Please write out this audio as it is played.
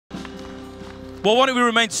Well, why don't we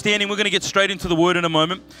remain standing? We're going to get straight into the Word in a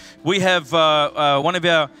moment. We have one of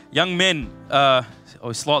our young men,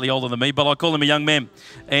 he's slightly older than me, but I call him a young man,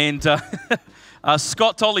 and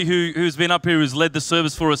Scott Tolley, who's been up here, who's led the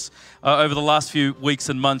service for us over the last few weeks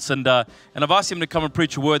and months, and I've asked him to come and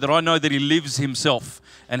preach a word that I know that he lives himself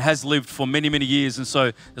and has lived for many, many years, and so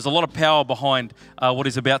there's a lot of power behind what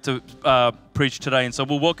he's about to preach today, and so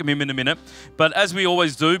we'll welcome him in a minute. But as we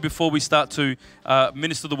always do, before we start to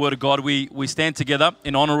minister the Word of God, we stand together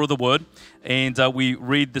in honor of the Word, and we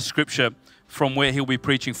read the Scripture from where he'll be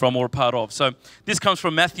preaching from or a part of. So this comes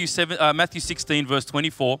from Matthew 16, verse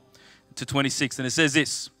 24 to 26, and it says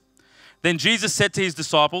this: Then Jesus said to his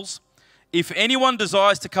disciples, "If anyone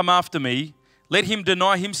desires to come after me, let him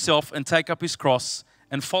deny himself and take up his cross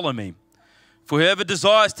and follow me. For whoever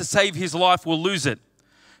desires to save his life will lose it,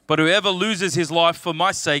 but whoever loses his life for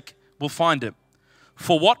my sake will find it.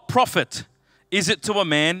 For what profit is it to a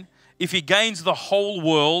man if he gains the whole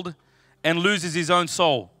world and loses his own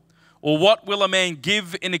soul? Or what will a man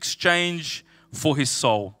give in exchange for his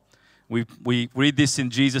soul?" We read this in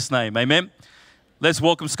Jesus' name. Amen. Let's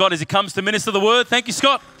welcome Scott as he comes to minister the word. Thank you,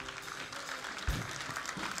 Scott.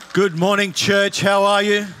 Good morning, church. How are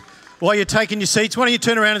you? While you're taking your seats, why don't you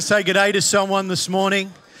turn around and say good day to someone this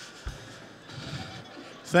morning?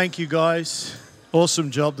 Thank you, guys.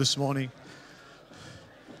 Awesome job this morning.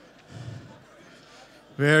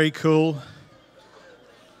 Very cool.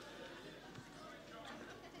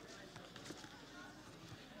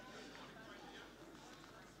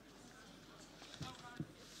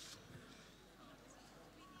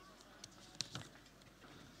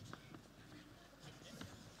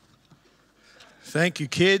 Thank you,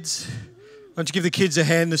 kids. Why don't you give the kids a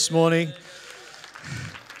hand this morning?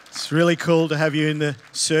 It's really cool to have you in the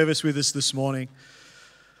service with us this morning.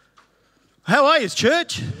 How are you,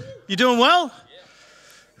 church? You doing well?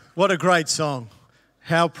 What a great song.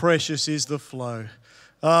 How precious is the flow.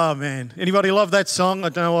 Oh, man. Anybody love that song? I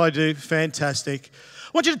know I do. Fantastic. I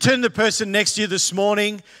want you to turn to the person next to you this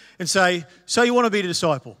morning and say, "So you want to be a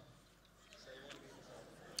disciple?"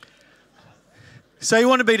 Say you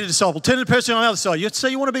want to be a disciple. Turn to the person on the other side. You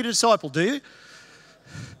say you want to be a disciple, do you?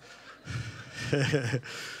 I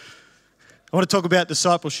want to talk about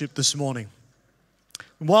discipleship this morning.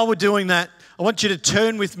 And while we're doing that, I want you to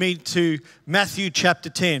turn with me to Matthew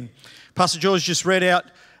chapter 10. Pastor George just read out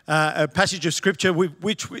a passage of Scripture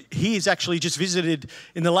which he has actually just visited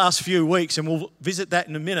in the last few weeks, and we'll visit that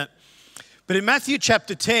in a minute. But in Matthew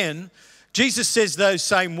chapter 10, Jesus says those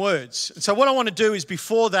same words. And so what I want to do is,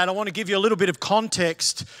 before that, I want to give you a little bit of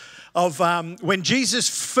context of when Jesus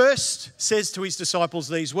first says to his disciples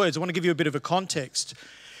these words. I want to give you a bit of a context.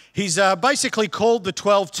 He's basically called the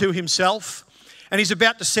 12 to himself, and he's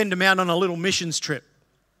about to send them out on a little missions trip.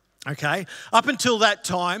 Okay? Up until that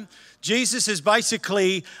time, Jesus has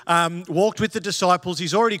basically walked with the disciples.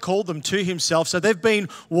 He's already called them to himself. So they've been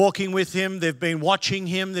walking with him. They've been watching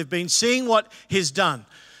him. They've been seeing what he's done.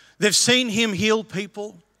 They've seen him heal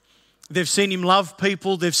people. They've seen him love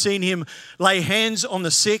people. They've seen him lay hands on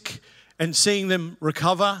the sick and seeing them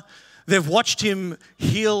recover. They've watched him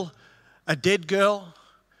heal a dead girl.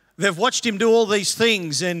 They've watched him do all these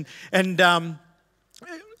things. And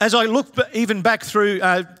as I look even back through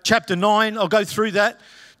chapter 9, I'll go through that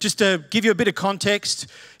just to give you a bit of context.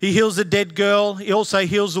 He heals a dead girl. He also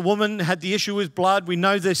heals a woman who had the issue with blood. We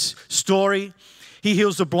know this story. He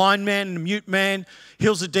heals a blind man and a mute man,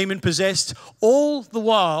 heals a demon-possessed. All the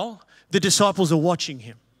while, the disciples are watching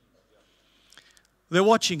him. They're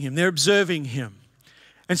watching him. They're observing him.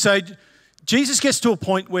 And so Jesus gets to a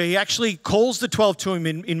point where he actually calls the 12 to him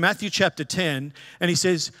in Matthew chapter 10, and he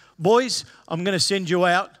says, "Boys, I'm going to send you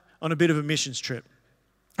out on a bit of a missions trip."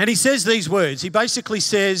 And he says these words. He basically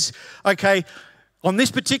says, okay, on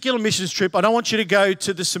this particular missions trip, I don't want you to go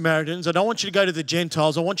to the Samaritans. I don't want you to go to the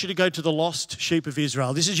Gentiles. I want you to go to the lost sheep of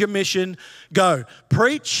Israel. This is your mission. Go.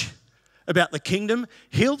 Preach about the kingdom.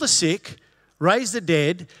 Heal the sick. Raise the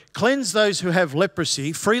dead. Cleanse those who have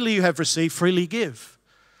leprosy. Freely you have received, freely give.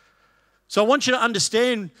 So I want you to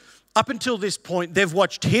understand, up until this point, they've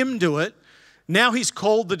watched him do it. Now he's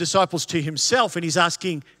called the disciples to himself, and he's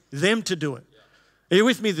asking them to do it. Are you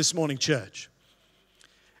with me this morning, church?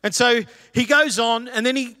 And so he goes on, and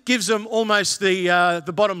then he gives them almost the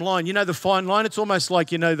bottom line. You know, the fine line. It's almost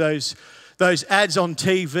like, you know, those ads on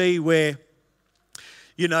TV where,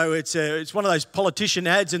 you know, it's one of those politician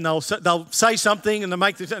ads, and they'll say something, and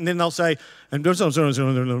and then they'll say,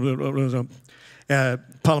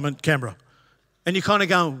 Parliament, Canberra, and you kind of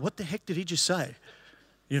go, what the heck did he just say?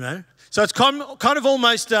 You know. So it's kind of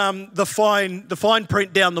almost the fine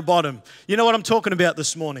print down the bottom. You know what I'm talking about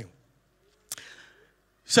this morning.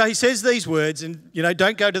 So he says these words and,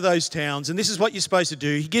 don't go to those towns. And this is what you're supposed to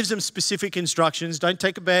do. He gives them specific instructions. Don't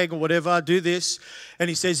take a bag or whatever. Do this. And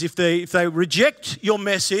he says if they reject your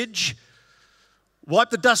message,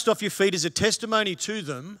 wipe the dust off your feet as a testimony to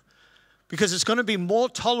them, because it's going to be more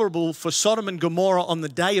tolerable for Sodom and Gomorrah on the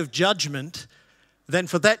day of judgment than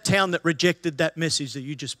for that town that rejected that message that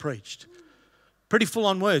you just preached. Pretty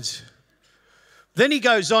full-on words. Then he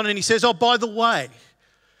goes on and he says, oh, by the way,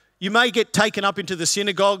 you may get taken up into the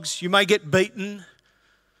synagogues. You may get beaten.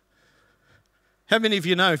 How many of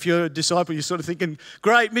you know if you're a disciple, you're sort of thinking,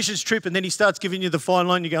 great, missions trip, and then he starts giving you the fine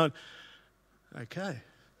line, you're going, okay,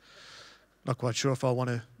 not quite sure if I want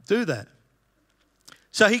to do that.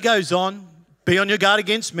 So he goes on, be on your guard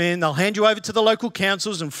against men. They'll hand you over to the local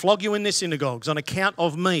councils and flog you in their synagogues on account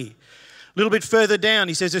of me. A little bit further down,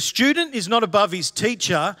 he says, a student is not above his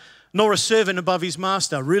teacher, nor a servant above his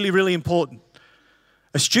master. Really, really important.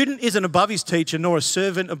 A student isn't above his teacher, nor a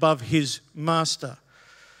servant above his master.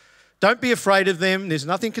 Don't be afraid of them. There's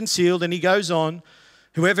nothing concealed. And he goes on,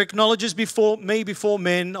 whoever acknowledges before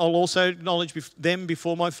men, I'll also acknowledge them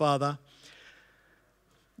before my Father.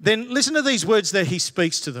 Then listen to these words that he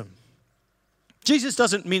speaks to them. Jesus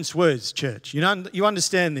doesn't mince words, church. You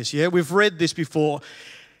understand this, yeah? We've read this before.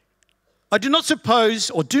 I do not suppose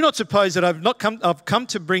that I've come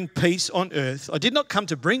to bring peace on earth. I did not come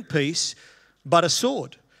to bring peace, but a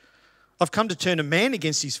sword. I've come to turn a man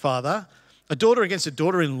against his father, a daughter against a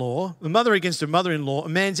daughter-in-law, a mother against a mother-in-law. A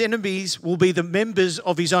man's enemies will be the members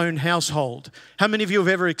of his own household. How many of you have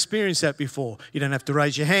ever experienced that before? You don't have to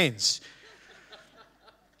raise your hands.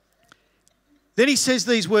 Then he says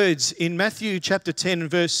these words in Matthew chapter 10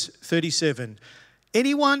 and verse 37.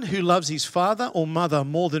 Anyone who loves his father or mother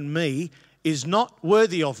more than me is not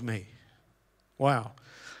worthy of me. Wow.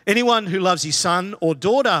 Anyone who loves his son or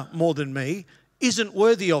daughter more than me isn't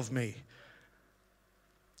worthy of me.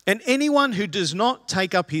 And anyone who does not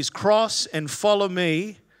take up his cross and follow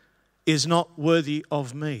me is not worthy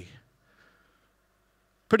of me.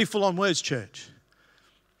 Pretty full-on words, church.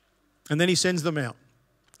 And then he sends them out.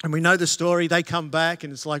 And we know the story. They come back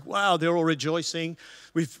and it's like, wow, they're all rejoicing.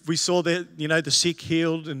 We saw the sick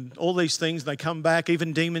healed and all these things. They come back.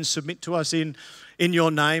 Even demons submit to us in your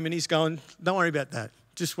name. And he's going, don't worry about that.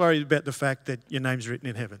 Just worry about the fact that your name's written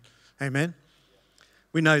in heaven. Amen?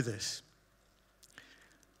 We know this.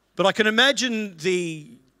 But I can imagine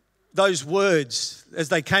those words as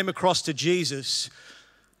they came across to Jesus.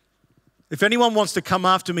 If anyone wants to come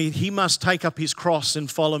after me, he must take up his cross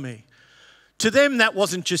and follow me. To them, that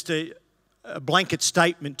wasn't just a blanket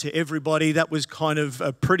statement to everybody. That was kind of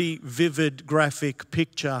a pretty vivid, graphic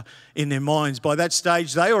picture in their minds. By that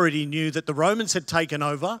stage, they already knew that the Romans had taken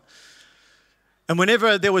over. And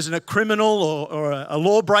whenever there was a criminal or a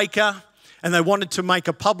lawbreaker and they wanted to make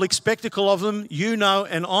a public spectacle of them, you know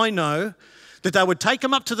and I know that they would take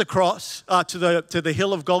them up to the cross, to the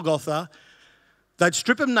hill of Golgotha. They'd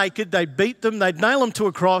strip them naked, they'd beat them, they'd nail them to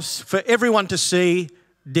a cross for everyone to see,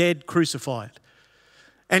 dead, crucified.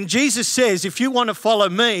 And Jesus says, if you want to follow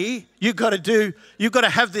me, you've got to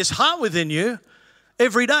have this heart within you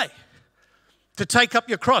every day to take up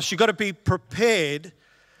your cross. You've got to be prepared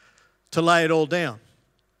to lay it all down.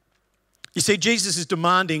 You see, Jesus is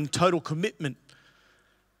demanding total commitment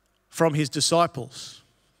from his disciples.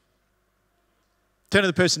 Turn to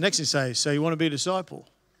the person next to you and say, so you want to be a disciple?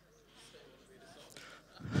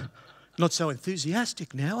 Not so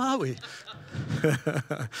enthusiastic now, are we?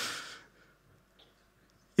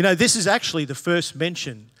 This is actually the first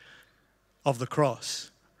mention of the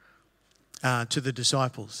cross to the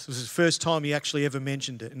disciples. This is the first time he actually ever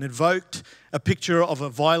mentioned it and evoked a picture of a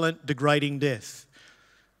violent, degrading death.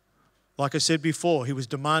 Like I said before, he was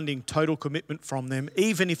demanding total commitment from them,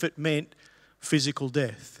 even if it meant physical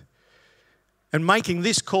death. And making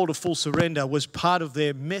this call to full surrender was part of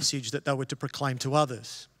their message that they were to proclaim to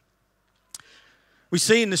others. We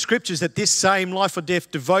see in the scriptures that this same life or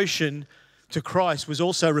death devotion to Christ was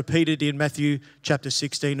also repeated in Matthew chapter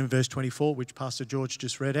 16 and verse 24, which Pastor George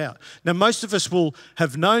just read out. Now, most of us will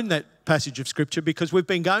have known that passage of scripture because we've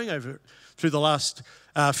been going over it through the last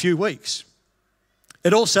few weeks.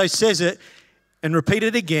 It also says it and repeat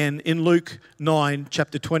it again in Luke 9,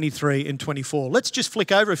 chapter 23 and 24. Let's just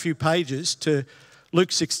flick over a few pages to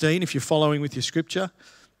Luke 16 if you're following with your scripture.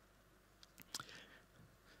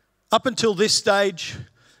 Up until this stage,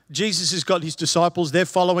 Jesus has got his disciples. They're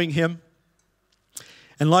following him.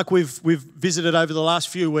 And like we've visited over the last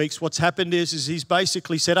few weeks, what's happened is he's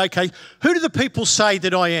basically said, okay, who do the people say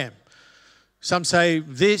that I am? Some say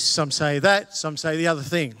this, some say that, some say the other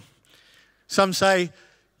thing. Some say,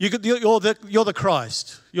 you're the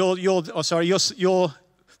Christ. You're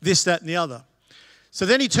this, that, and the other. So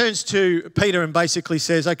then he turns to Peter and basically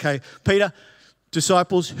says, okay, Peter,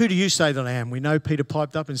 disciples, who do you say that I am? We know Peter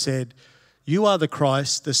piped up and said, you are the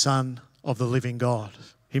Christ, the Son of the living God.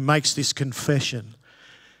 He makes this confession.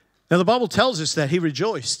 Now the Bible tells us that he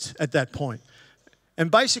rejoiced at that point and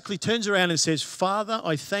basically turns around and says, Father,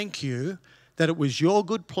 I thank you that it was your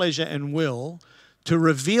good pleasure and will to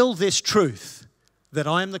reveal this truth that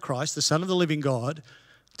I am the Christ, the Son of the living God,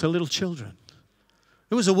 to little children.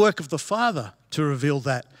 It was a work of the Father to reveal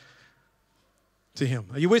that to him.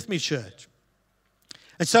 Are you with me, church?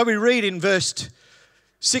 And so we read in verse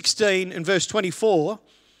 16 and verse 24,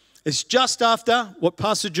 it's just after what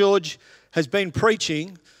Pastor George has been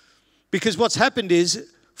preaching, because what's happened is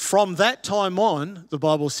from that time on, the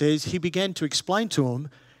Bible says, he began to explain to them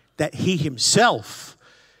that he himself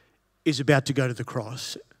is about to go to the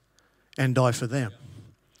cross and die for them.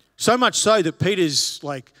 So much so that Peter's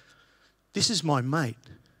like, this is my mate.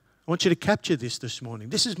 I want you to capture this morning.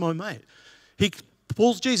 This is my mate. He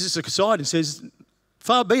pulls Jesus aside and says,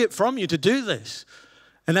 far be it from you to do this.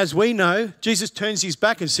 And as we know, Jesus turns his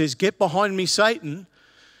back and says, get behind me, Satan.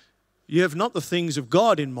 You have not the things of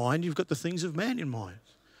God in mind, you've got the things of man in mind.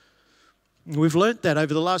 We've learnt that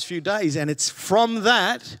over the last few days, and it's from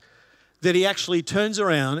that he actually turns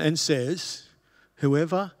around and says,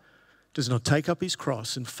 whoever does not take up his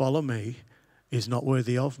cross and follow me is not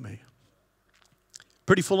worthy of me.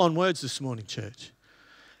 Pretty full-on words this morning, church.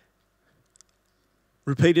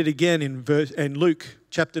 Repeat it again in Luke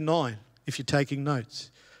chapter 9, if you're taking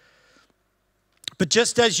notes. But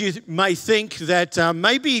just as you may think that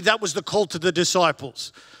maybe that was the call to the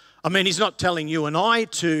disciples. I mean, he's not telling you and I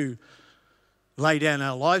to lay down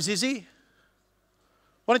our lives, is he?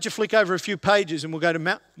 Why don't you flick over a few pages and we'll go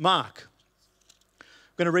to Mark. I'm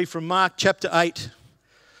going to read from Mark chapter 8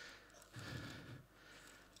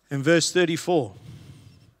 and verse 34.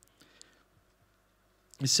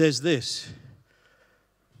 It says this.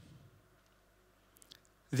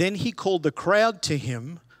 Then he called the crowd to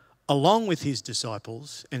him along with his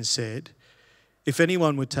disciples and said, if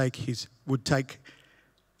anyone would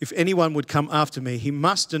come after me, he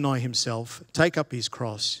must deny himself, take up his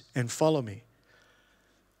cross and follow me.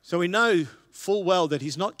 So we know full well that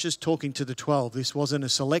he's not just talking to the 12. This wasn't a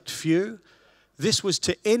select few. This was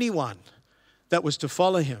to anyone that was to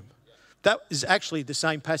follow him. That is actually the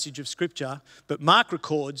same passage of Scripture, but Mark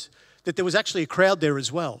records that there was actually a crowd there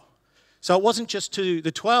as well. So it wasn't just to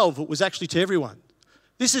the 12, it was actually to everyone.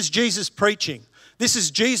 This is Jesus preaching. This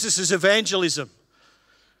is Jesus' evangelism.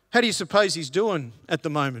 How do you suppose he's doing at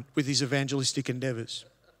the moment with his evangelistic endeavours?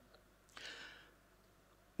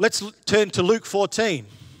 Let's turn to Luke 14.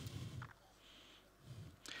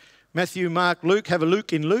 Matthew, Mark, Luke. Have a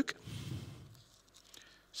Luke in Luke.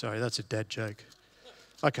 Sorry, that's a dad joke.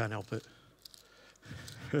 I can't help it.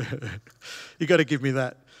 You've got to give me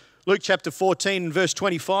that. Luke chapter 14, verse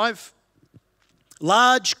 25.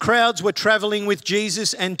 Large crowds were traveling with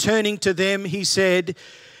Jesus, and turning to them, he said,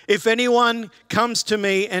 if anyone comes to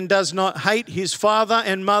me and does not hate his father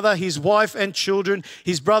and mother, his wife and children,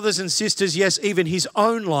 his brothers and sisters, yes, even his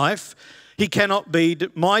own life, he cannot be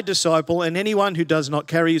my disciple, and anyone who does not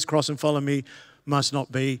carry his cross and follow me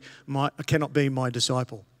cannot be my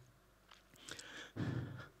disciple.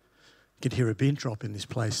 You can hear a pin drop in this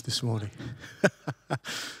place this morning.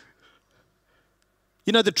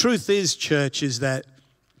 You know, the truth is, church, is that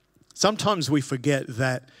sometimes we forget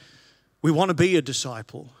that we want to be a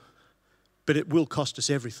disciple, but it will cost us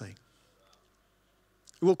everything.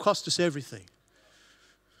 It will cost us everything.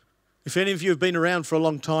 If any of you have been around for a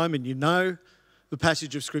long time and you know the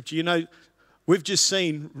passage of Scripture, you know we've just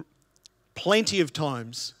seen plenty of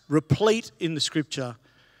times, replete in the Scripture,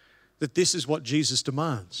 that this is what Jesus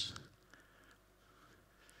demands.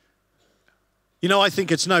 You know, I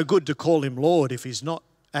think it's no good to call him Lord if he's not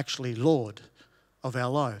actually Lord of our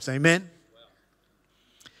lives. Amen?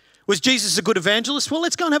 Was Jesus a good evangelist? Well,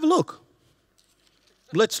 let's go and have a look.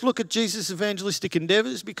 Let's look at Jesus' evangelistic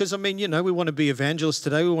endeavours because, I mean, you know, we want to be evangelists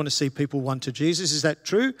today. We want to see people won to Jesus. Is that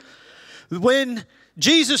true? When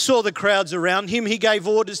Jesus saw the crowds around him, he gave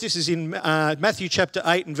orders. This is in Matthew chapter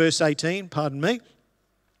 8 and verse 18, pardon me.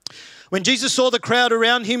 When Jesus saw the crowd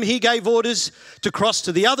around him, he gave orders to cross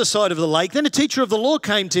to the other side of the lake. Then a teacher of the law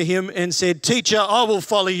came to him and said, Teacher, I will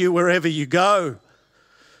follow you wherever you go.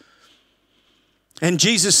 And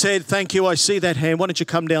Jesus said, thank you, I see that hand. Why don't you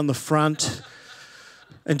come down the front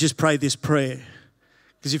and just pray this prayer?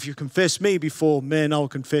 Because if you confess me before men, I will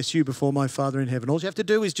confess you before my Father in heaven. All you have to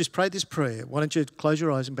do is just pray this prayer. Why don't you close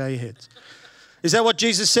your eyes and bow your heads? Is that what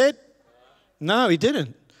Jesus said? No, he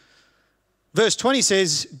didn't. Verse 20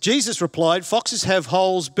 says, Jesus replied, foxes have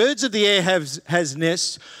holes, birds of the air has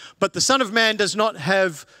nests, But the Son of Man does not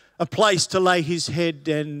have a place to lay his head,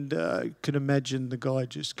 and can imagine the guy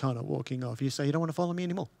just kind of walking off. You say, you don't want to follow me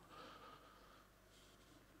anymore?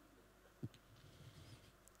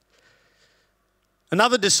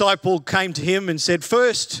 Another disciple came to him and said,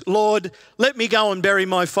 "First, Lord, let me go and bury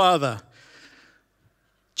my father."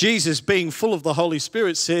 Jesus, being full of the Holy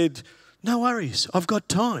Spirit, said, "No worries, I've got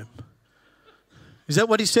time." Is that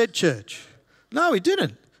what he said, church? No, he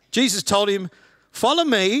didn't. Jesus told him, "Follow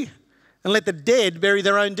me and let the dead bury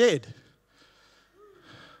their own dead."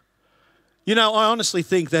 You know, I honestly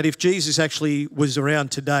think that if Jesus actually was around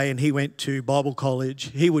today and he went to Bible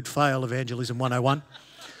college, he would fail Evangelism 101.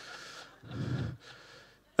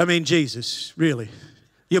 I mean, Jesus, really,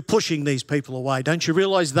 you're pushing these people away. Don't you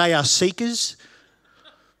realize they are seekers?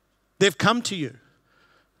 They've come to you.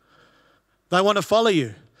 They want to follow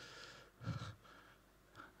you.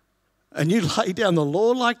 And you lay down the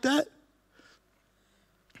law like that?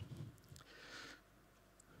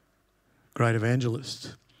 Great evangelist.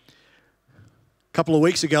 A couple of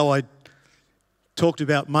weeks ago, I talked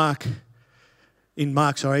about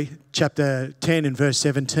chapter 10 and verse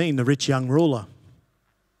 17, the rich young ruler.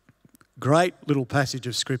 Great little passage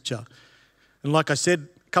of scripture. And like I said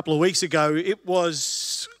a couple of weeks ago, it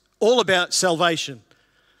was all about salvation.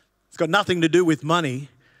 It's got nothing to do with money.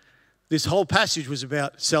 This whole passage was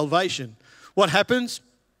about salvation. What happens?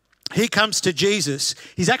 He comes to Jesus.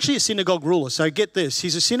 He's actually a synagogue ruler. So get this.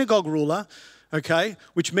 He's a synagogue ruler, okay,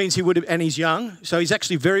 which means and he's young. So he's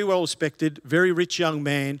actually very well respected, very rich young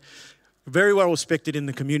man, very well respected in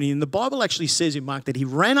the community. And the Bible actually says in Mark that he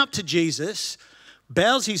ran up to Jesus,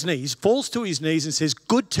 bows his knees, falls to his knees and says,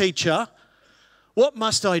 "Good teacher, what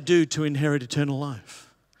must I do to inherit eternal life?"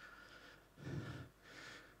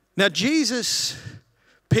 Now, Jesus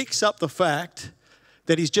picks up the fact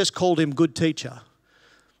that he's just called him good teacher.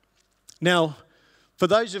 Now, for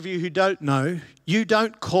those of you who don't know, you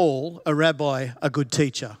don't call a rabbi a good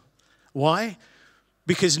teacher. Why?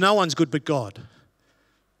 Because no one's good but God.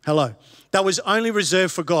 Hello. That was only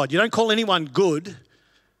reserved for God. You don't call anyone good.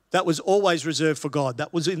 That was always reserved for God.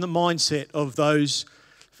 That was in the mindset of those,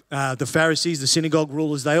 the Pharisees, the synagogue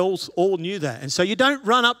rulers. They all knew that. And so you don't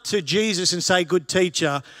run up to Jesus and say, "Good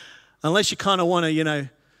teacher," unless you kind of want to,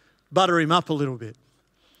 butter him up a little bit.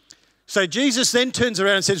 So Jesus then turns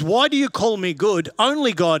around and says, "Why do you call me good?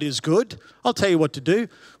 Only God is good. I'll tell you what to do.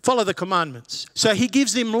 Follow the commandments." So he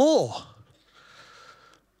gives him law.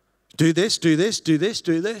 Do this, do this, do this,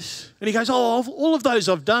 do this. And he goes, "Oh, all of those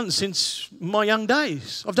I've done since my young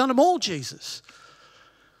days. I've done them all, Jesus."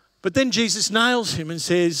 But then Jesus nails him and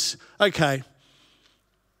says, "Okay,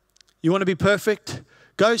 you want to be perfect?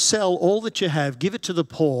 Go sell all that you have, give it to the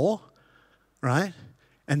poor, right?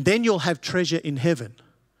 And then you'll have treasure in heaven."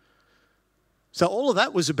 So all of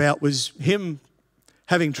that was him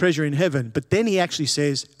having treasure in heaven. But then he actually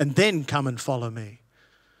says, "And then come and follow me."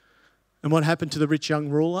 And what happened to the rich young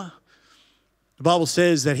ruler? The Bible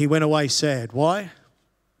says that he went away sad. Why?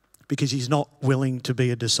 Because he's not willing to be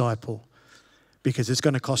a disciple. Because it's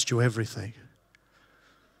going to cost you everything.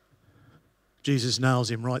 Jesus nails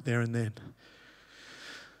him right there and then.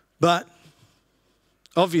 But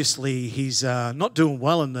obviously he's not doing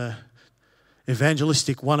well in the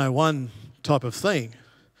evangelistic 101 type of thing.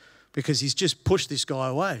 Because he's just pushed this guy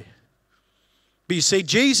away. But you see,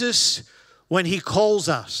 Jesus, when he calls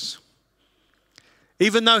us,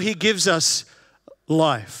 even though he gives us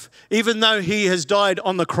life, even though he has died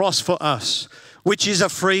on the cross for us, which is a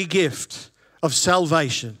free gift of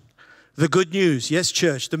salvation, the good news, yes,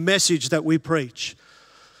 church, the message that we preach.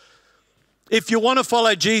 If you want to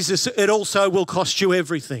follow Jesus, it also will cost you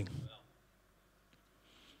everything.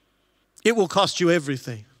 It will cost you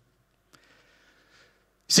everything.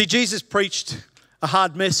 See, Jesus preached a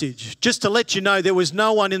hard message. Just to let you know, there was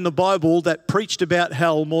no one in the Bible that preached about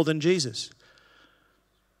hell more than Jesus.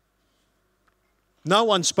 No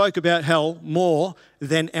one spoke about hell more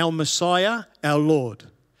than our Messiah, our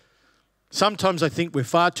Lord. Sometimes I think we're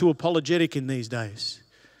far too apologetic in these days.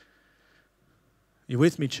 You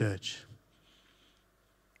with me, church?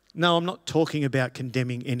 No, I'm not talking about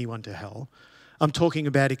condemning anyone to hell. I'm talking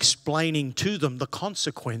about explaining to them the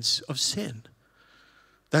consequence of sin.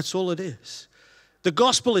 That's all it is. The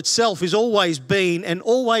gospel itself has always been and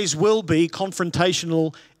always will be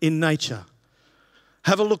confrontational in nature.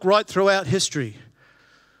 Have a look right throughout history.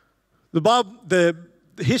 The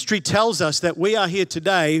history tells us that we are here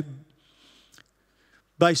today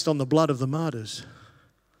based on the blood of the martyrs.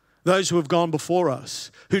 Those who have gone before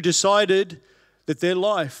us, who decided that their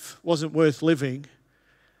life wasn't worth living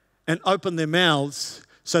and opened their mouths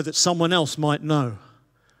so that someone else might know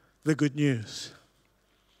the good news.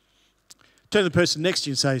 Turn to the person next to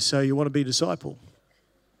you and say, so you want to be a disciple?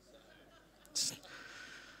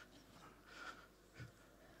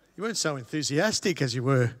 You weren't so enthusiastic as you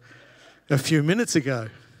were a few minutes ago.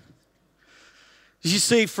 You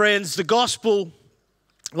see, friends, the gospel,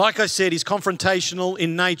 like I said, is confrontational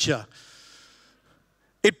in nature.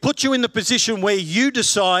 It puts you in the position where you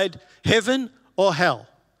decide heaven or hell,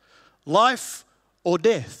 life or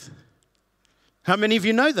death. How many of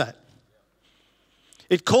you know that?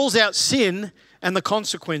 It calls out sin and the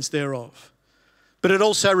consequence thereof, but it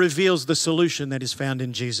also reveals the solution that is found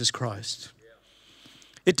in Jesus Christ.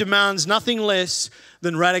 It demands nothing less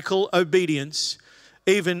than radical obedience,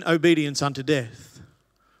 even obedience unto death.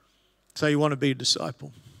 So you want to be a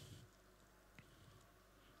disciple.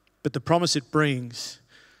 But the promise it brings,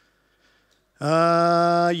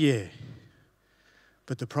 but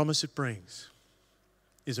the promise it brings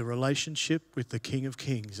is a relationship with the King of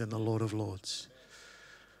Kings and the Lord of Lords.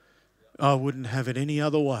 I wouldn't have it any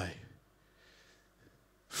other way.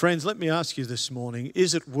 Friends, let me ask you this morning,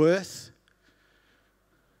 is it worth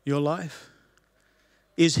your life?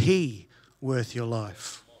 Is He worth your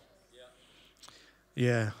life?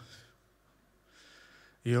 Yeah.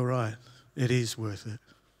 You're right. It is worth it.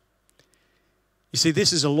 You see,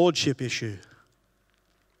 this is a lordship issue.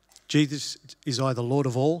 Jesus is either Lord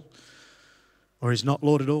of all or He's not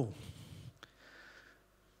Lord at all.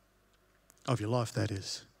 Of your life, that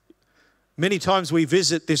is. Many times we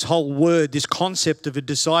visit this whole word, this concept of a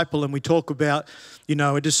disciple, and we talk about,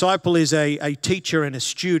 a disciple is a teacher and a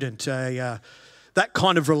student, that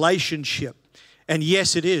kind of relationship. And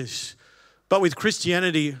yes, it is. But with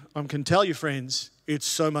Christianity, I can tell you, friends, it's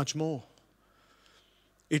so much more.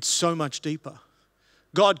 It's so much deeper.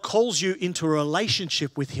 God calls you into a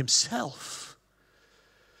relationship with Himself,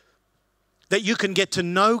 that you can get to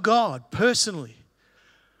know God personally.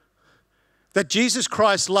 That Jesus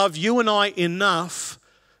Christ loved you and I enough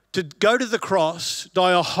to go to the cross,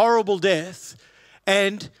 die a horrible death,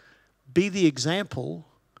 and be the example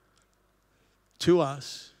to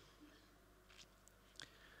us.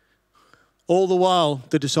 All the while,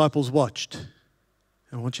 the disciples watched.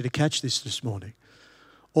 I want you to catch this morning.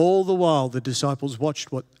 All the while, the disciples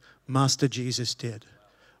watched what Master Jesus did,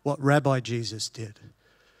 what Rabbi Jesus did,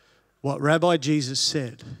 what Rabbi Jesus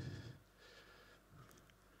said.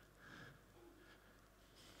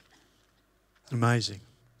 Amazing.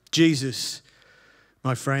 Jesus,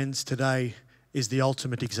 my friends, today is the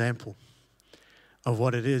ultimate example of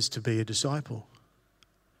what it is to be a disciple.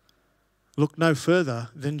 Look no further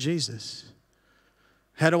than Jesus.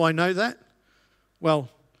 How do I know that? Well,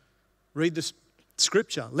 read the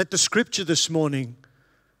Scripture. Let the Scripture this morning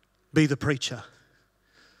be the preacher.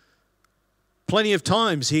 Plenty of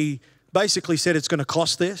times He basically said it's going to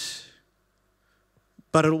cost this,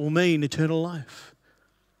 but it will mean eternal life.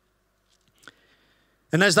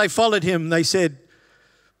 And as they followed Him, they said,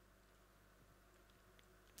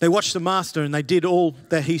 they watched the Master and they did all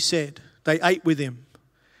that He said. They ate with Him.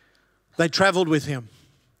 They traveled with Him.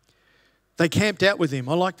 They camped out with Him.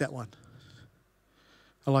 I like that one.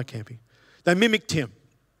 I like camping. They mimicked Him.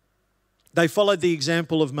 They followed the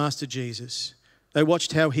example of Master Jesus. They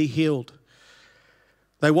watched how He healed.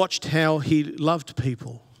 They watched how He loved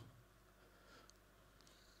people.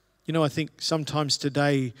 I think sometimes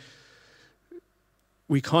today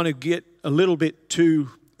we kind of get a little bit too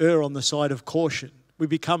err on the side of caution. We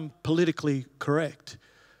become politically correct.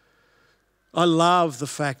 I love the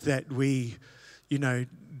fact that we,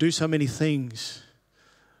 do so many things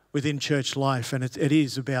within church life, and it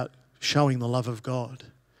is about showing the love of God.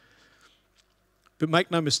 But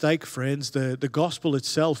make no mistake, friends, the gospel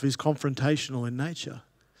itself is confrontational in nature.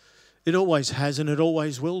 It always has and it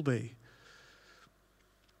always will be.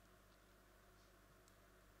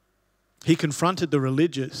 He confronted the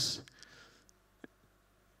religious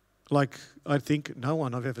like I think no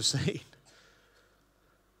one I've ever seen.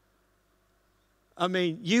 I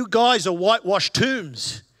mean, you guys are whitewashed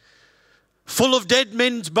tombs full of dead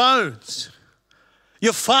men's bones.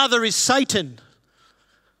 Your father is Satan.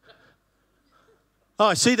 Oh,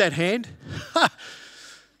 I see that hand.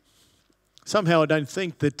 Somehow I don't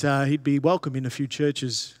think that he'd be welcome in a few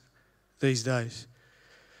churches these days.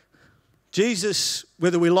 Jesus,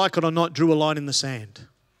 whether we like it or not, drew a line in the sand.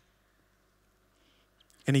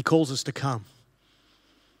 And He calls us to come.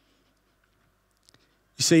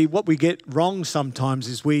 You see, what we get wrong sometimes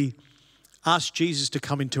is we ask Jesus to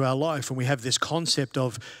come into our life and we have this concept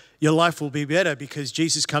of your life will be better because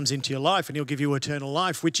Jesus comes into your life and He'll give you eternal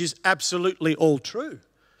life, which is absolutely all true.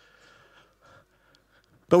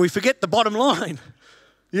 But we forget the bottom line,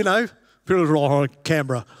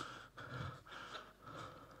 Canberra.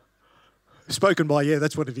 Spoken by, yeah,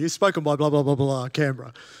 that's what it is. Spoken by blah, blah, blah, blah,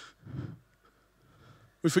 Canberra.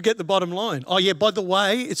 We forget the bottom line. Oh, yeah, by the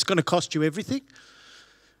way, it's going to cost you everything.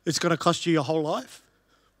 It's going to cost you your whole life.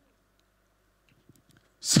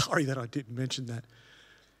 Sorry that I didn't mention that.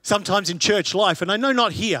 Sometimes in church life, and I know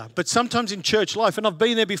not here, but sometimes in church life, and I've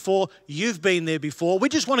been there before, you've been there before, we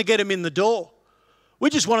just want to get them in the door. We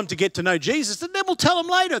just want them to get to know Jesus, and then we'll tell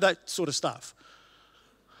them later, that sort of stuff.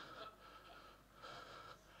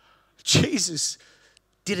 Jesus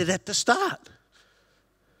did it at the start.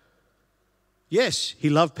 Yes, he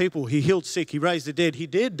loved people. He healed sick. He raised the dead. He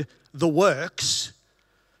did the works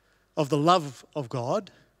of the love of God.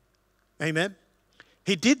 Amen.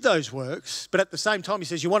 He did those works, but at the same time he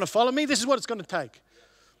says, you want to follow me? This is what it's going to take.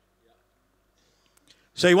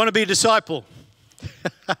 So you want to be a disciple?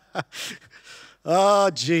 Oh,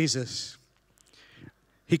 Jesus.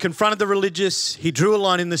 He confronted the religious. He drew a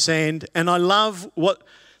line in the sand. And I love what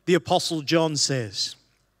the Apostle John says.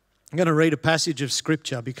 I'm going to read a passage of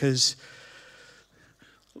Scripture because,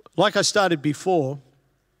 like I started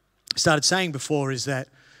saying before, is that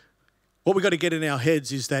what we've got to get in our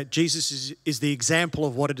heads is that Jesus is the example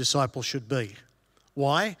of what a disciple should be.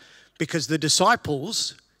 Why? Because the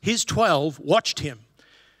disciples, his 12, watched him.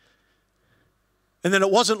 And then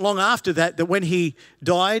it wasn't long after that when he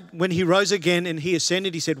died, when he rose again and he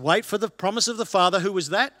ascended, he said, wait for the promise of the Father. Who was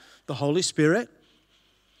that? The Holy Spirit.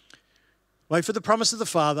 Wait for the promise of the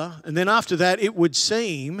Father. And then after that, it would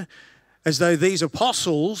seem as though these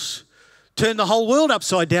apostles turned the whole world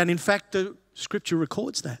upside down. In fact, the Scripture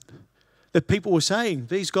records that people were saying,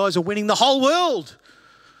 these guys are winning the whole world.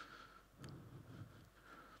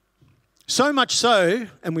 So much so,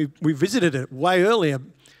 and we visited it way earlier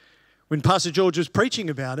when Pastor George was preaching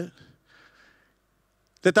about it,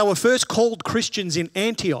 that they were first called Christians in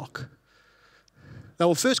Antioch. They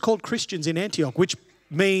were first called Christians in Antioch, which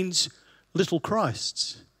means little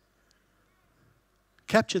Christs.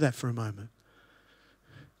 Capture that for a moment.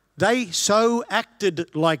 They so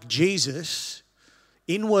acted like Jesus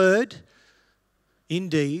in word, in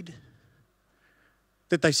deed,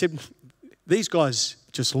 that they said, these guys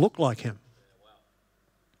just look like him.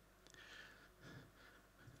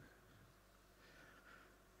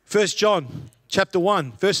 First John chapter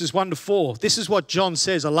 1, verses 1 to 4. This is what John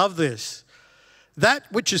says. I love this.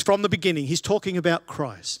 That which is from the beginning, he's talking about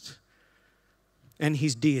Christ and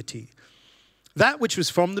his deity. That which was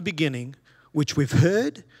from the beginning, which we've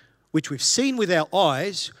heard, which we've seen with our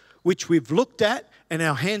eyes, which we've looked at and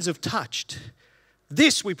our hands have touched.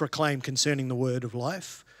 This we proclaim concerning the word of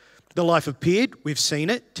life. The life appeared, we've seen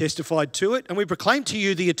it, testified to it, and we proclaim to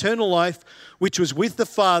you the eternal life which was with the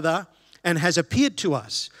Father and has appeared to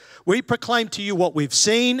us. We proclaim to you what we've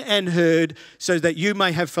seen and heard so that you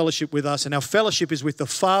may have fellowship with us. And our fellowship is with the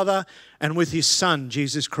Father and with his Son,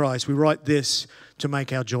 Jesus Christ. We write this to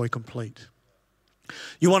make our joy complete.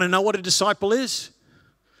 You want to know what a disciple is?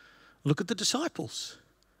 Look at the disciples.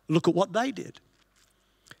 Look at what they did.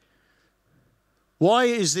 Why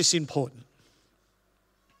is this important?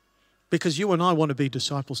 Because you and I want to be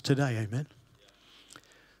disciples today, amen?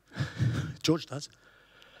 George does.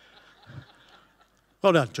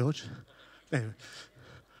 Well done, George. Anyway.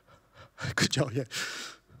 Good job, yeah.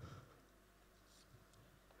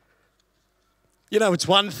 You know, it's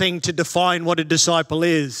one thing to define what a disciple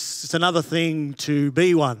is. It's another thing to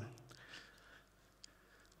be one.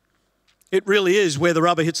 It really is where the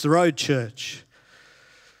rubber hits the road, church.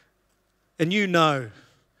 And you know,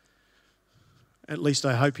 at least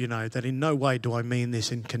I hope you know, that in no way do I mean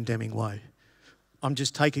this in a condemning way. I'm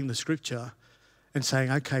just taking the Scripture and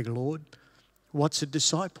saying, okay, Lord, what's a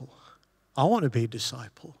disciple? I want to be a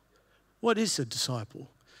disciple. What is a disciple?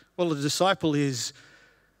 Well, a disciple is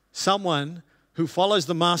someone who follows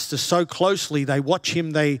the Master so closely, they watch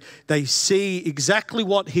him, they see exactly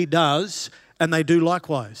what he does, and they do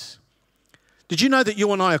likewise. Did you know that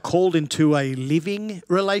you and I are called into a living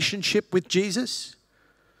relationship with Jesus?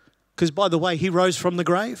 Because, by the way, he rose from the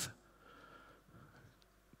grave.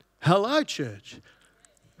 Hello, church.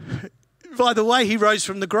 By the way, he rose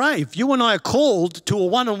from the grave. You and I are called to a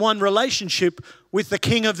one-on-one relationship with the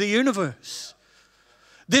King of the universe.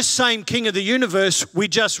 This same King of the universe, we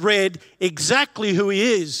just read exactly who he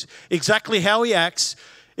is, exactly how he acts,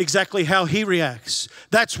 exactly how he reacts.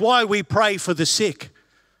 That's why we pray for the sick.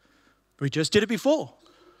 We just did it before.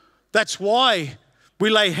 That's why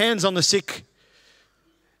we lay hands on the sick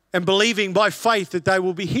and believing by faith that they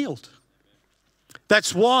will be healed.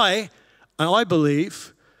 That's why I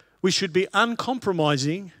believe we should be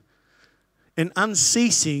uncompromising and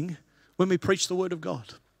unceasing when we preach the Word of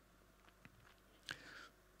God.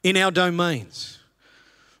 In our domains.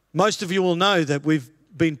 Most of you will know that we've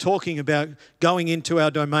been talking about going into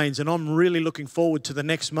our domains, and I'm really looking forward to the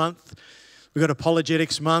next month. We've got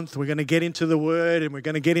Apologetics Month. We're going to get into the Word, and we're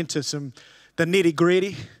going to get into the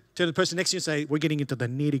nitty-gritty. Tell the person next to you, say, we're getting into the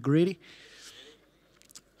nitty-gritty.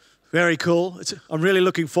 Very cool. I'm really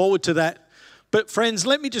looking forward to that. But friends,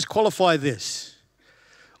 let me just qualify this.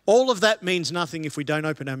 All of that means nothing if we don't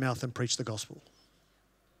open our mouth and preach the gospel.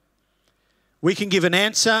 We can give an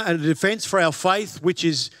answer and a defense for our faith, which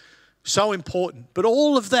is so important. But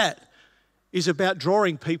all of that is about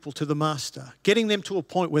drawing people to the Master, getting them to a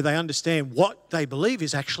point where they understand what they believe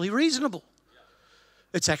is actually reasonable.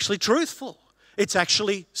 It's actually truthful. It's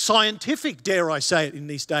actually scientific, dare I say it, in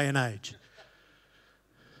this day and age.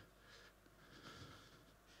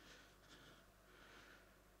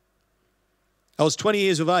 I was 20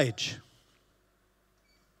 years of age.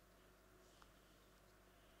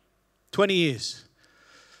 20 years.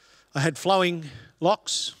 I had flowing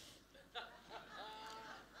locks.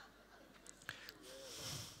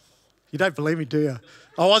 You don't believe me, do you?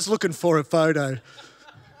 I was looking for a photo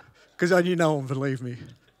because I knew no one would believe me.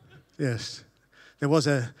 Yes.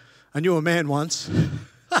 I knew a man once.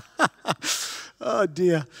 Oh,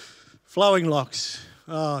 dear. Flowing locks.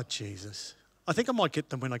 Oh, Jesus. I think I might get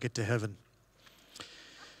them when I get to heaven.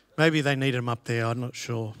 Maybe they need them up there, I'm not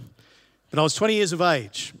sure. But I was 20 years of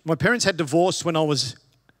age. My parents had divorced when I was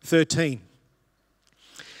 13.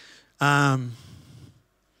 That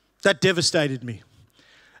devastated me.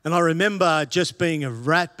 And I remember just being a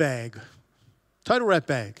rat bag, total rat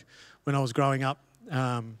bag, when I was growing up.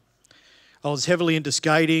 I was heavily into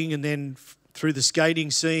skating, and then through the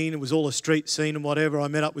skating scene, it was all a street scene and whatever, I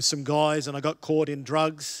met up with some guys and I got caught in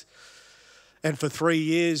drugs. And for 3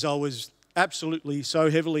 years, I was absolutely so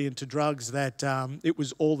heavily into drugs that it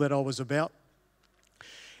was all that I was about.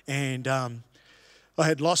 And I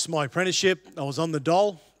had lost my apprenticeship. I was on the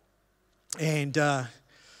dole, and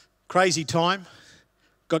crazy time.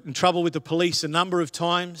 Got in trouble with the police a number of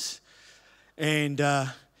times. And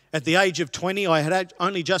at the age of 20, I had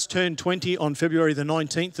only just turned 20 on February the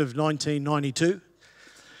 19th of 1992.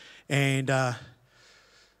 And a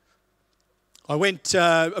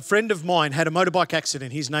friend of mine had a motorbike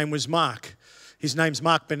accident. His name was Mark. His name's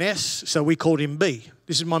Mark Beness, so we called him B.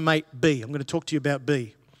 This is my mate B. I'm going to talk to you about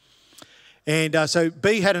B. And so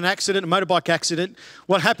B had an accident, a motorbike accident.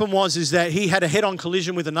 What happened is that he had a head-on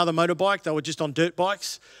collision with another motorbike. They were just on dirt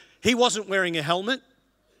bikes. He wasn't wearing a helmet.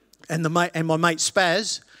 And my mate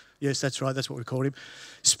Spaz, yes, that's right, that's what we called him.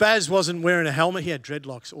 Spaz wasn't wearing a helmet. He had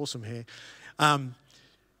dreadlocks, awesome hair.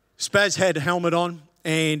 Spaz had a helmet on.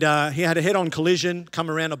 And he had a head-on collision, come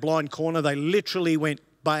around a blind corner. They literally went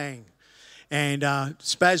bang. And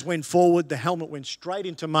Spaz went forward. The helmet went straight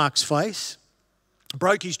into Mark's face.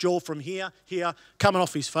 Broke his jaw from here, coming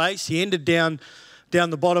off his face. He ended down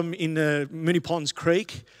the bottom in the Moonee Ponds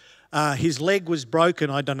Creek. His leg was broken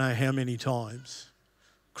I don't know how many times.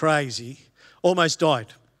 Crazy. Almost died.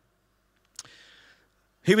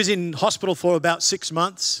 He was in hospital for about 6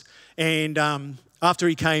 months. And after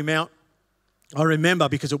he came out, I remember,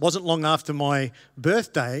 because it wasn't long after my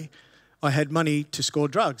birthday, I had money to score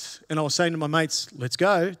drugs. And I was saying to my mates, let's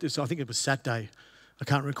go. I think it was Saturday. I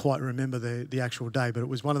can't quite remember the actual day, but it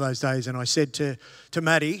was one of those days. And I said to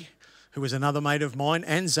Maddie, who was another mate of mine,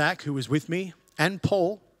 and Zach, who was with me, and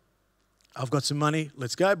Paul, I've got some money.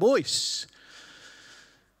 Let's go, boys.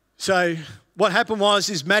 So what happened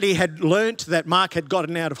is Maddie had learnt that Mark had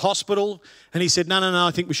gotten out of hospital. And he said, no, I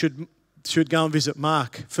think we should go and visit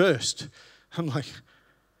Mark first. I'm like,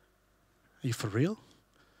 are you for real?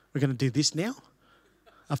 We're going to do this now?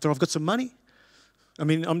 After I've got some money? I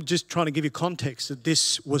mean, I'm just trying to give you context that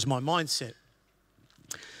this was my mindset.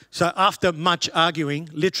 So after much arguing,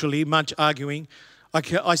 literally much arguing,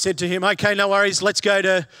 I said to him, okay, no worries, let's go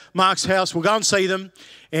to Mark's house. We'll go and see them.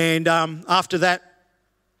 And after that,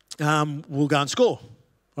 we'll go and score.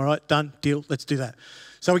 All right, done, deal, let's do that.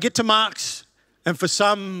 So we get to Mark's, and for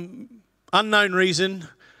some unknown reason,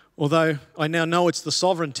 although I now know it's the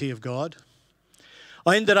sovereignty of God,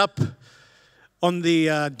 I ended up on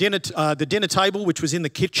the dinner table, which was in the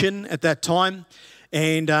kitchen at that time,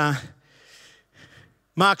 and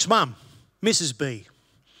Mark's mum, Mrs. B,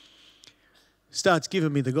 starts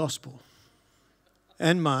giving me the gospel,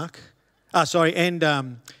 and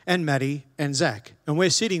and Maddie and Zach, and we're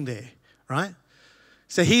sitting there, right?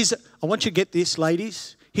 So I want you to get this,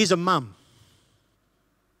 ladies. Here's a mum.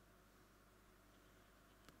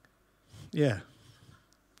 Yeah,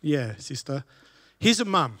 sister. Here's a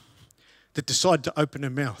mum that decided to open her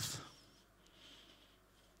mouth.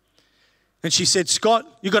 And she said, Scott,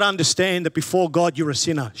 you've got to understand that before God, you're a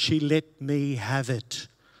sinner. She let me have it.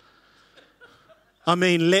 I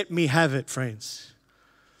mean, let me have it, friends.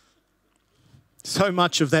 So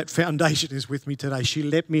much of that foundation is with me today. She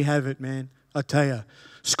let me have it, man. I tell you,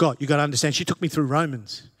 Scott, you got to understand, she took me through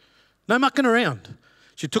Romans. No mucking around.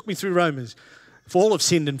 She took me through Romans. For all have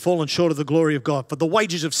sinned and fallen short of the glory of God. For the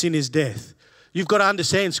wages of sin is death. You've got to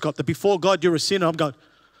understand, Scott, that before God you're a sinner. I'm going,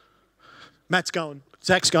 Matt's going,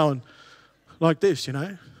 Zach's going like this, you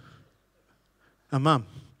know. A mum.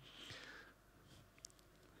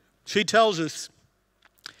 She tells us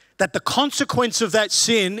that the consequence of that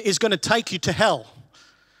sin is going to take you to hell.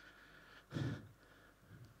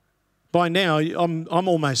 By now, I'm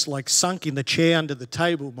almost like sunk in the chair under the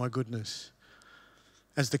table, my goodness,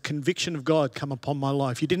 as the conviction of God come upon my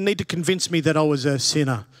life. You didn't need to convince me that I was a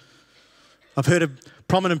sinner. I've heard a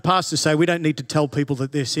prominent pastor say we don't need to tell people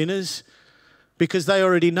that they're sinners because they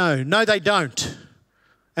already know. No, they don't.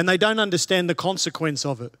 And they don't understand the consequence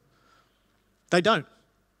of it. They don't.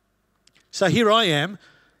 So here I am,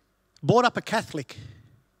 brought up a Catholic.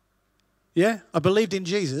 Yeah, I believed in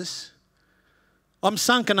Jesus. I'm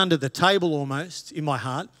sunken under the table almost in my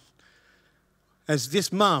heart as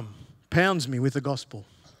this mum pounds me with the gospel.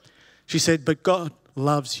 She said, but God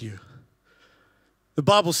loves you. The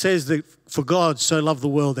Bible says that for God so loved the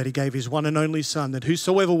world that he gave his one and only Son, that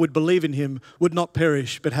whosoever would believe in him would not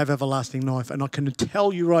perish but have everlasting life. And I can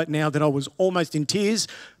tell you right now that I was almost in tears,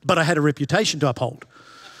 but I had a reputation to uphold.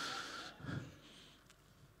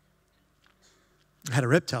 I had a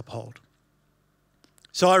rep to uphold.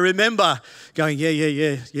 So I remember going,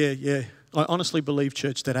 yeah. I honestly believe,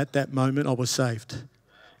 church, that at that moment I was saved.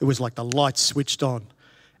 It was like the lights switched on.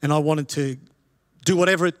 And I wanted to do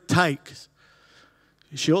whatever it takes.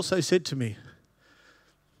 She also said to me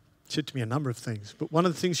a number of things. But one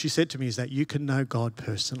of the things she said to me is that you can know God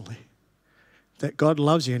personally. That God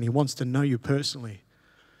loves you and he wants to know you personally.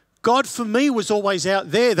 God for me was always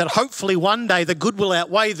out there, that hopefully one day the good will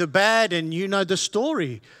outweigh the bad, and you know the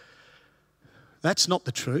story. That's not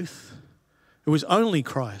the truth. It was only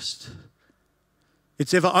Christ.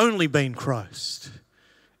 It's ever only been Christ.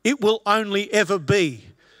 It will only ever be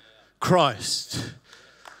Christ.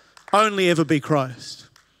 Only ever be Christ.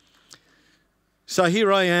 So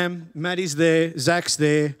here I am, Maddie's there, Zach's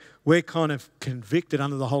there. We're kind of convicted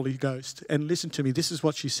under the Holy Ghost. And listen to me, this is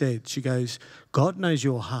what she said. She goes, God knows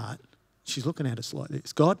your heart. She's looking at us like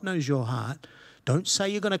this. God knows your heart. Don't say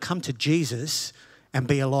you're going to come to Jesus and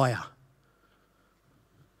be a liar.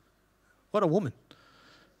 What a woman.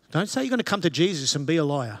 Don't say you're going to come to Jesus and be a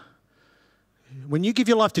liar. When you give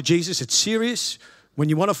your life to Jesus, it's serious. When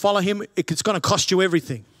you want to follow him, it's going to cost you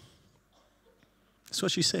everything. That's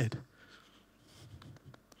what she said.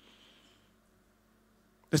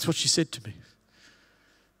 That's what she said to me.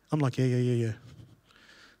 I'm like, yeah.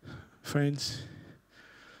 Friends,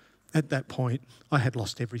 at that point, I had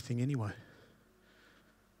lost everything anyway.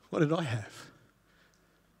 What did I have?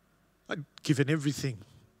 I'd given everything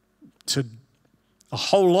to a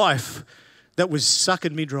whole life that was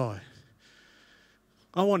sucking me dry.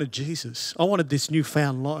 I wanted Jesus. I wanted this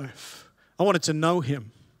newfound life. I wanted to know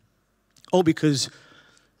him. All because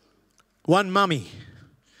one mummy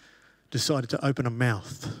decided to open her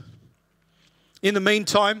mouth. In the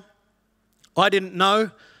meantime, I didn't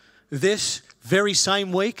know this very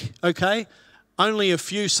same week, okay? Only a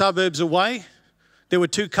few suburbs away, there were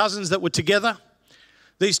two cousins that were together.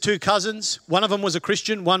 These two cousins, one of them was a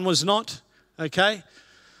Christian, one was not, okay?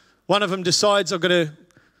 One of them decides, I've got to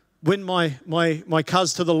win my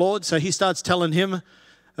cuz to the Lord. So he starts telling him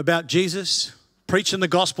about Jesus, preaching the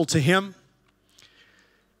gospel to him.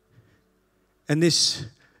 And this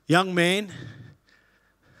young man,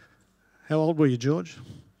 how old were you, George?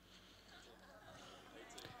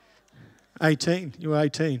 18. You were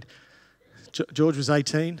 18. George was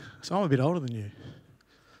 18. So I'm a bit older than you.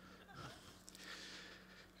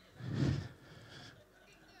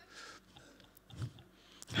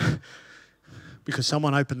 Because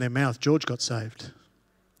someone opened their mouth, George got saved.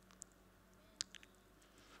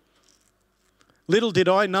 Little did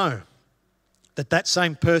I know that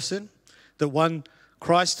same person that won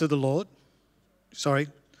Christ to the Lord,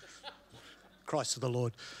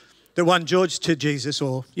 that won George to Jesus,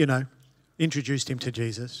 or, introduced him to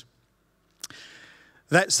Jesus.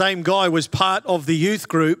 That same guy was part of the youth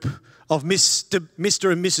group of Mr.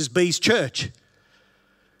 and Mrs. B's church.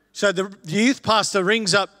 So the youth pastor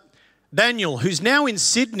rings up Daniel, who's now in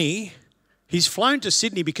Sydney. He's flown to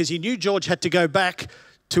Sydney because he knew George had to go back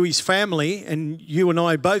to his family, and you and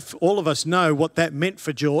I both, all of us know what that meant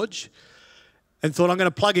for George, and thought, I'm going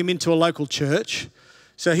to plug him into a local church.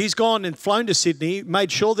 So he's gone and flown to Sydney,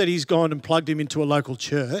 made sure that he's gone and plugged him into a local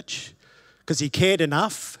church because he cared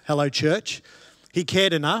enough. Hello, church. He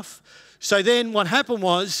cared enough. So then what happened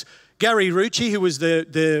was, Gary Rucci, who was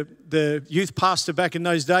the youth pastor back in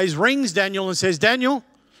those days, rings Daniel and says, Daniel,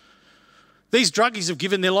 these druggies have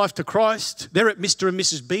given their life to Christ. They're at Mr. and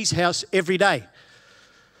Mrs. B's house every day.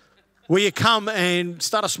 Will you come and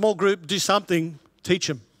start a small group, do something, teach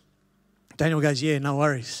them? Daniel goes, yeah, no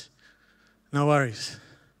worries. No worries.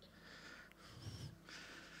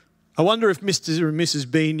 I wonder if Mr. and Mrs.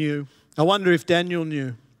 B knew. I wonder if Daniel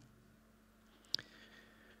knew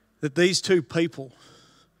that these two people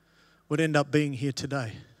would end up being here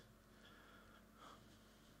today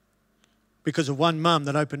because of one mum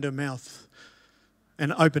that opened her mouth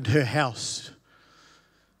and opened her house,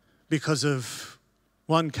 because of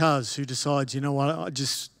one cuz who decides, you know what, I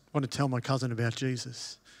just want to tell my cousin about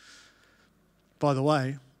Jesus. By the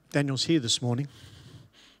way, Daniel's here this morning.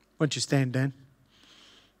 Why don't you stand, Dan?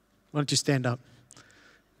 Why don't you stand up?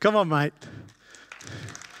 Come on, mate.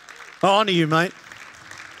 I honour you, mate.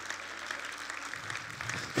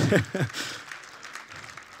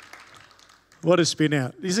 What a spin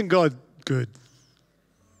out. Isn't God good?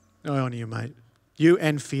 I honour you, mate. You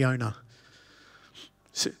and Fiona.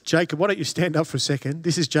 So, Jacob, why don't you stand up for a second?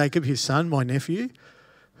 This is Jacob, his son, my nephew.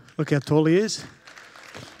 Look how tall he is.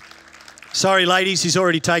 Sorry, ladies, he's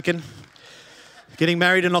already taken. Getting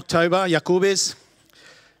married in October, Jakubes.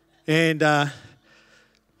 And,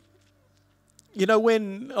 you know,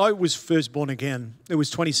 when I was first born again, it was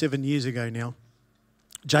 27 years ago now,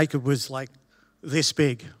 Jacob was like this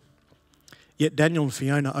big. Yet Daniel and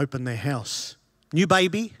Fiona opened their house. New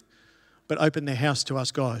baby, but opened their house to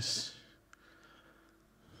us guys.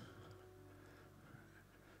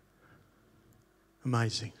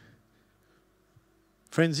 Amazing.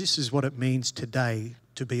 Friends, this is what it means today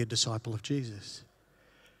to be a disciple of Jesus.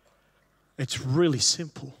 It's really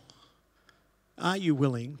simple. Are you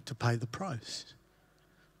willing to pay the price?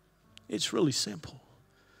 It's really simple.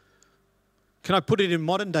 Can I put it in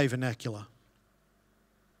modern day vernacular?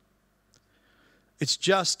 It's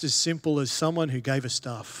just as simple as someone who gave us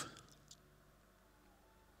stuff.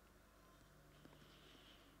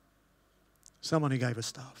 Someone who gave us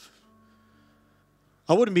stuff.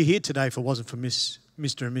 I wouldn't be here today if it wasn't for Mr.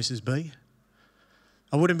 and Mrs. B.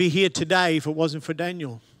 I wouldn't be here today if it wasn't for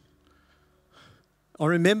Daniel. I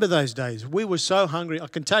remember those days. We were so hungry. I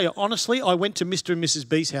can tell you, honestly, I went to Mr. and Mrs.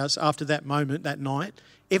 B's house after that moment, that night,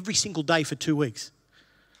 every single day for 2 weeks.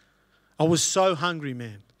 I was so hungry,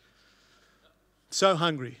 man. So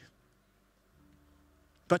hungry.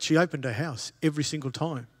 But she opened her house every single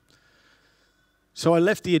time. So I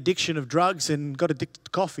left the addiction of drugs and got addicted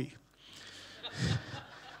to coffee.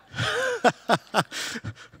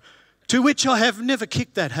 To which I have never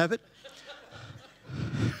kicked that habit.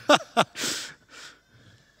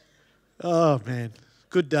 Oh, man.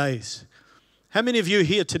 Good days. How many of you are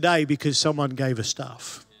here today because someone gave us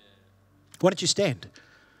stuff? Why don't you stand?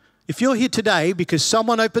 If you're here today because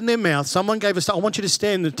someone opened their mouth, someone gave us stuff, I want you to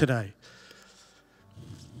stand today.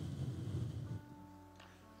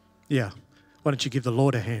 Yeah. Why don't you give the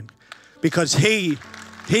Lord a hand? Because He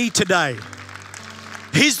today,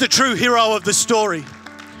 He's the true hero of the story.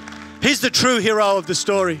 He's the true hero of the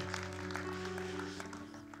story.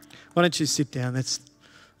 Why don't you sit down? That's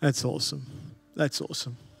awesome. That's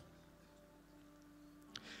awesome.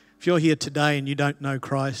 If you're here today and you don't know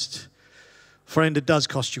Christ, friend, it does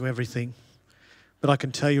cost you everything. But I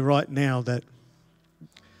can tell you right now that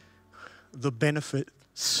the benefit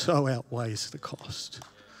so outweighs the cost.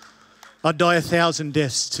 I'd die 1,000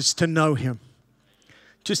 deaths just to know Him,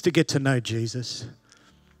 just to get to know Jesus.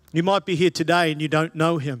 You might be here today and you don't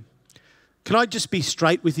know Him. Can I just be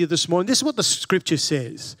straight with you this morning? This is what the Scripture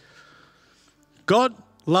says. God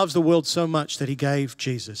loves the world so much that He gave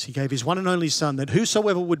Jesus. He gave His one and only Son, that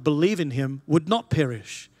whosoever would believe in Him would not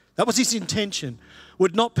perish. That was His intention.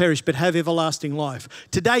 Would not perish, but have everlasting life.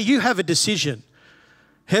 Today you have a decision.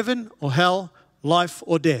 Heaven or hell, life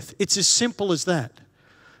or death. It's as simple as that.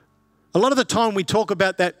 A lot of the time we talk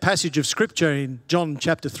about that passage of Scripture in John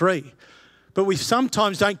chapter 3, but we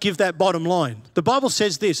sometimes don't give that bottom line. The Bible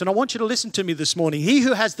says this, and I want you to listen to me this morning. He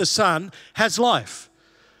who has the Son has life.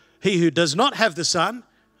 He who does not have the Son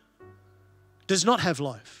does not have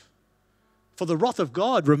life. For the wrath of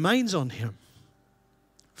God remains on him.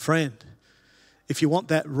 Friend, if you want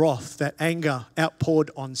that wrath, that anger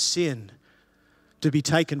outpoured on sin to be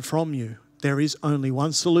taken from you, there is only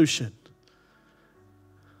one solution.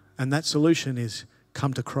 And that solution is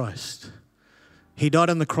come to Christ. He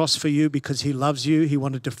died on the cross for you because He loves you. He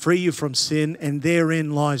wanted to free you from sin, and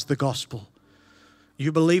therein lies the gospel.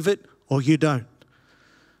 You believe it or you don't.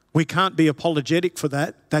 We can't be apologetic for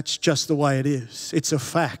that. That's just the way it is. It's a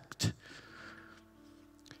fact.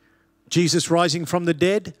 Jesus rising from the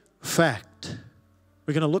dead, fact.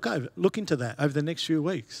 We're going to look into that over the next few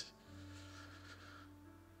weeks.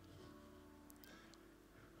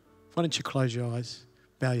 Why don't you close your eyes,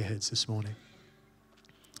 bow your heads this morning.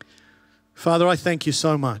 Father, I thank you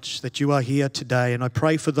so much that you are here today, and I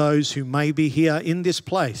pray for those who may be here in this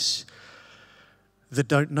place that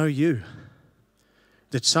don't know you,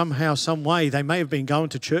 that somehow, some way, they may have been going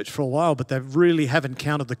to church for a while, but they really haven't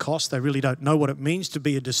counted the cost. They really don't know what it means to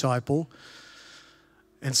be a disciple.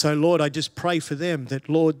 And so, Lord, I just pray for them that,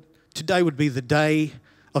 Lord, today would be the day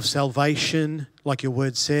of salvation, like your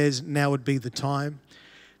word says. Now would be the time.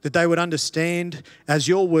 That they would understand, as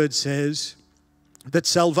your word says, that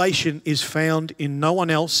salvation is found in no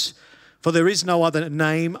one else, for there is no other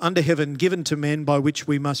name under heaven given to men by which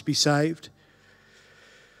we must be saved.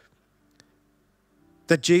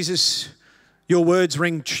 That Jesus, your words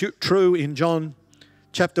ring true in John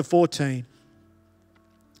chapter 14.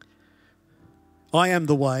 I am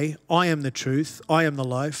the way, I am the truth, I am the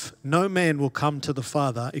life. No man will come to the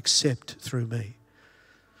Father except through me.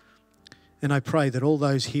 And I pray that all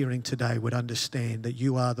those hearing today would understand that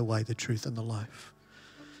you are the way, the truth, and the life.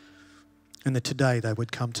 And that today they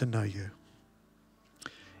would come to know you.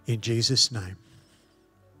 In Jesus' name,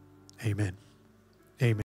 amen. Amen.